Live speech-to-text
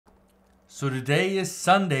So today is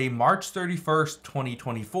Sunday, March 31st,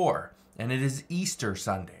 2024, and it is Easter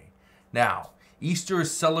Sunday. Now, Easter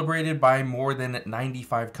is celebrated by more than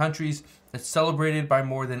 95 countries. It's celebrated by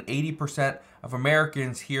more than 80% of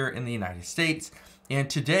Americans here in the United States. And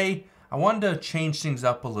today, I wanted to change things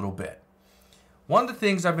up a little bit. One of the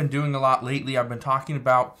things I've been doing a lot lately, I've been talking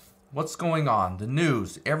about what's going on, the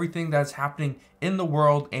news, everything that's happening in the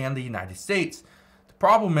world and the United States. The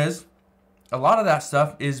problem is, a lot of that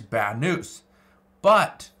stuff is bad news,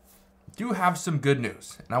 but I do have some good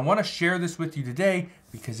news, and I want to share this with you today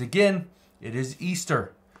because, again, it is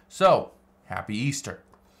Easter. So, happy Easter.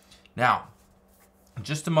 Now, in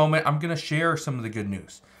just a moment, I'm going to share some of the good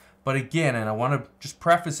news. But again, and I want to just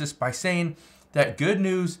preface this by saying that good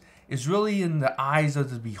news is really in the eyes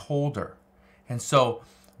of the beholder. And so,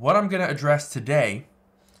 what I'm going to address today,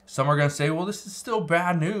 some are going to say, well, this is still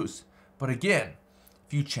bad news. But again,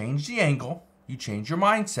 if you change the angle, you change your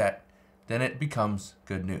mindset, then it becomes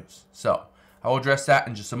good news. So I will address that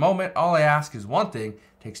in just a moment. All I ask is one thing.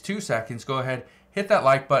 It takes 2 seconds. Go ahead, hit that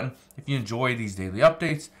like button if you enjoy these daily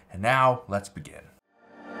updates. And now let's begin.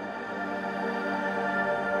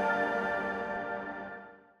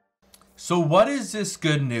 So what is this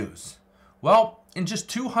good news? Well, in just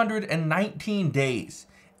 219 days,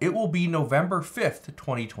 it will be November 5th,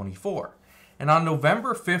 2024. And on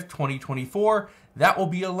November 5th, 2024, that will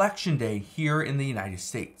be election day here in the United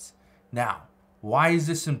States. Now, why is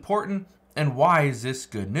this important and why is this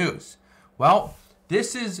good news? Well,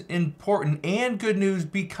 this is important and good news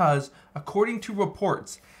because according to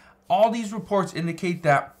reports, all these reports indicate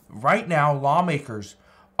that right now lawmakers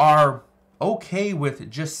are okay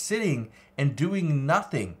with just sitting and doing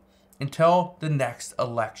nothing until the next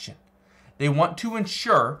election. They want to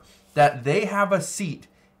ensure that they have a seat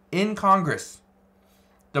in Congress.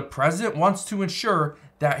 The president wants to ensure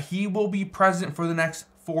that he will be president for the next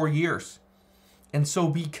 4 years. And so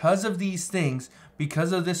because of these things,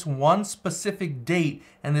 because of this one specific date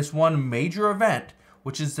and this one major event,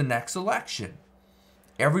 which is the next election,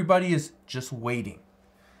 everybody is just waiting.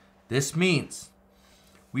 This means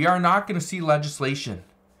we are not going to see legislation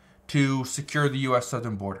to secure the U.S.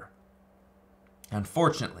 southern border.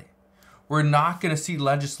 Unfortunately, we're not going to see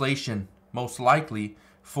legislation, most likely,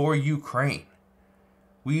 for Ukraine.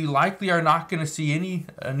 We likely are not going to see any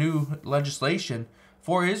new legislation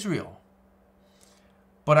for Israel.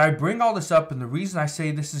 But I bring all this up, and the reason I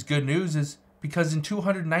say this is good news is because in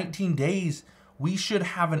 219 days, we should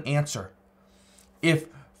have an answer. If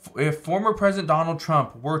former President Donald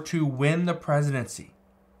Trump were to win the presidency,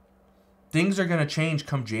 things are going to change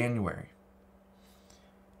come January.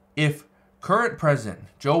 If current President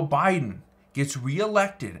Joe Biden gets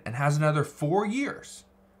reelected and has another 4 years,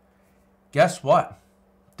 guess what?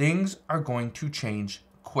 Things are going to change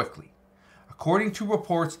quickly. According to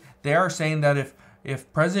reports, they are saying that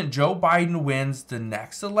if President Joe Biden wins the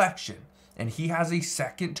next election and he has a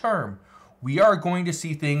second term, we are going to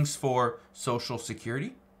see things for Social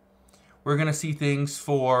Security. We're going to see things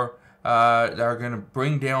for that are going to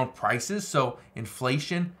bring down prices. So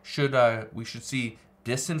inflation we should see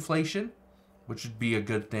disinflation, which would be a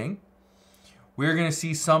good thing. We're going to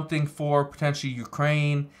see something for potentially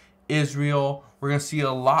Ukraine, Israel. We're going to see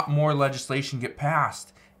a lot more legislation get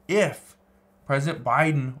passed if President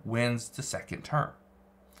Biden wins the second term.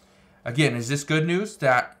 Again, is this good news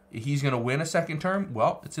that he's going to win a second term?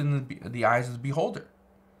 Well, it's in the eyes of the beholder.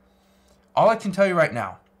 All I can tell you right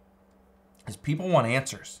now is people want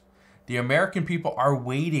answers. The American people are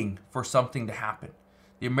waiting for something to happen.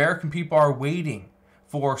 The American people are waiting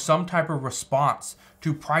for some type of response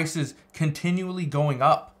to prices continually going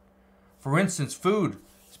up. For instance, food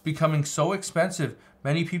is becoming so expensive,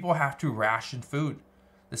 many people have to ration food.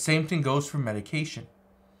 The same thing goes for medication.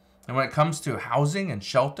 And when it comes to housing and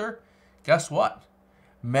shelter, guess what?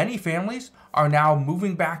 Many families are now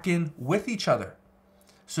moving back in with each other.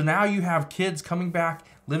 So now you have kids coming back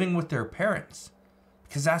living with their parents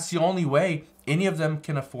because that's the only way any of them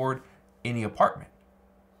can afford any apartment.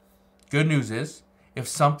 Good news is, if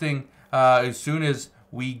something, as soon as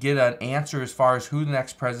we get an answer as far as who the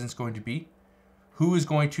next president is going to be, who is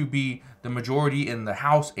going to be the majority in the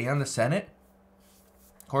House and the Senate,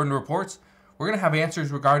 according to reports, we're going to have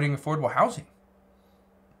answers regarding affordable housing.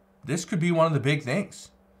 This could be one of the big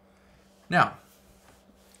things. Now,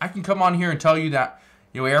 I can come on here and tell you that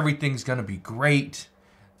everything's going to be great.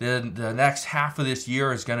 The next half of this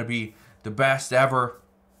year is going to be the best ever.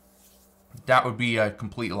 That would be a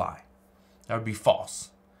complete lie. That would be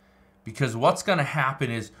false. Because what's going to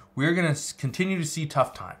happen is we're going to continue to see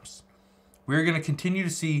tough times. We're going to continue to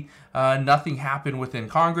see nothing happen within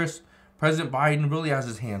Congress. President Biden really has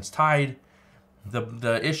his hands tied.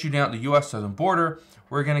 the issue down at the U.S. southern border.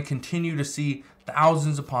 We're going to continue to see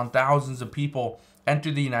thousands upon thousands of people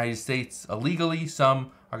enter the United States illegally.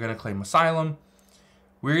 Some are going to claim asylum.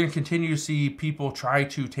 We're going to continue to see people try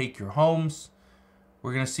to take your homes.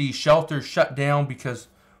 We're going to see shelters shut down because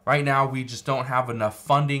right now we just don't have enough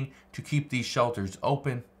funding to keep these shelters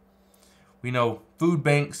open. We know food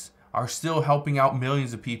banks are still helping out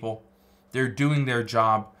millions of people. They're doing their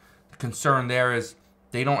job. The concern there is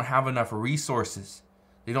they don't have enough resources.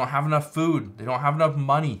 They don't have enough food. They don't have enough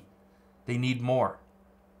money. They need more.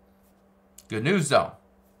 Good news though,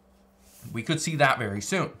 we could see that very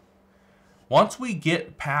soon. Once we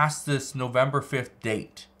get past this November 5th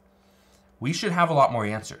date, we should have a lot more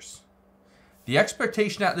answers. The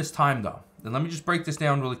expectation at this time though, and let me just break this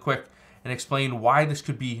down really quick and explain why this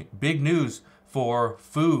could be big news for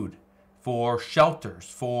food, for shelters,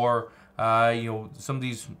 for some of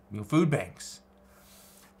these food banks.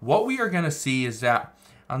 What we are going to see is that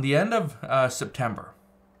on the end of September,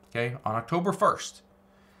 okay, on October 1st,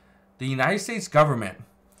 the United States government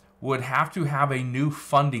would have to have a new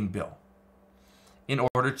funding bill in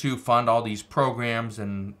order to fund all these programs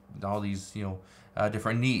and all these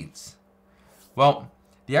different needs. Well,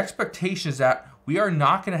 the expectation is that we are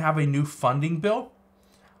not going to have a new funding bill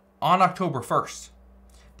on October 1st.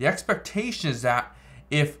 The expectation is that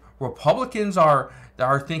if Republicans are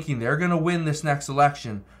thinking they're going to win this next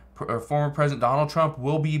election, former President Donald Trump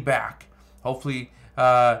will be back. Hopefully,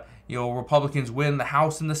 Republicans win the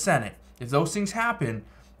House and the Senate. If those things happen,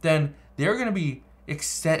 then they're going to be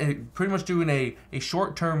pretty much doing a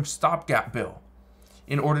short-term stopgap bill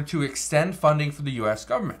in order to extend funding for the U.S.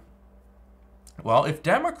 government. Well, if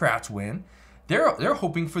Democrats win, they're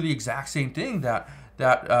hoping for the exact same thing,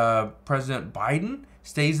 that President Biden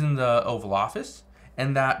stays in the Oval Office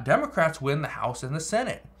and that Democrats win the House and the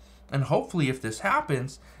Senate. And hopefully if this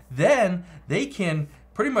happens, then they can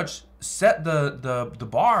pretty much set the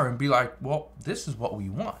bar and be like, well, this is what we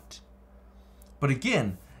want. But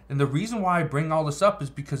again, and the reason why I bring all this up is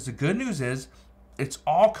because the good news is it's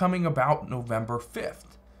all coming about November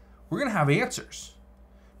 5th. We're going to have answers.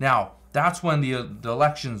 Now, that's when the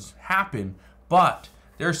elections happen, but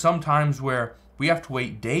there are some times where we have to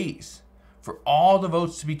wait days for all the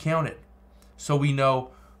votes to be counted so we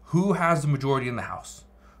know who has the majority in the House,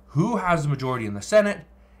 who has the majority in the Senate,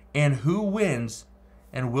 and who wins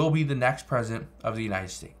and will be the next president of the United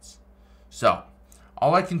States. So,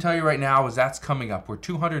 all I can tell you right now is that's coming up. We're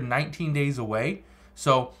 219 days away,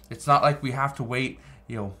 so it's not like we have to wait,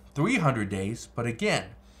 300 days, but again,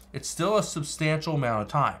 it's still a substantial amount of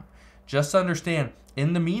time. Just understand,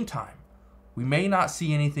 in the meantime, we may not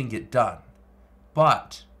see anything get done,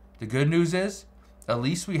 but the good news is, at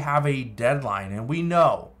least we have a deadline and we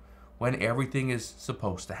know when everything is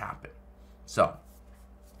supposed to happen. So,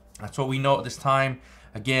 that's what we know at this time.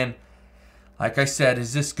 Again, like I said,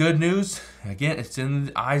 is this good news? Again, it's in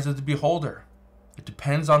the eyes of the beholder. It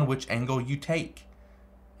depends on which angle you take.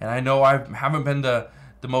 And I know I haven't been the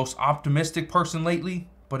most optimistic person lately,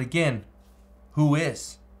 but again, who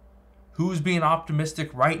is? Who's being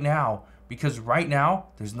optimistic right now? Because right now,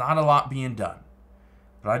 there's not a lot being done.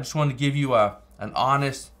 But I just wanted to give you an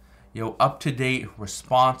honest, up-to-date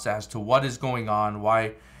response as to what is going on,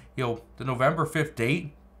 why, the November 5th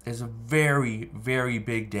date is a very, very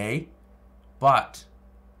big day, but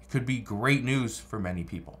it could be great news for many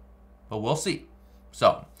people. But we'll see.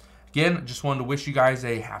 So, again, just wanted to wish you guys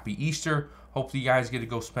a happy Easter. Hopefully you guys get to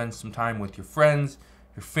go spend some time with your friends,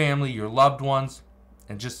 your family, your loved ones,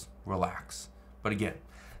 and just relax. But again,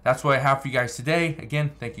 that's what I have for you guys today.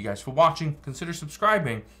 Again, thank you guys for watching. Consider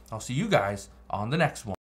subscribing. I'll see you guys on the next one.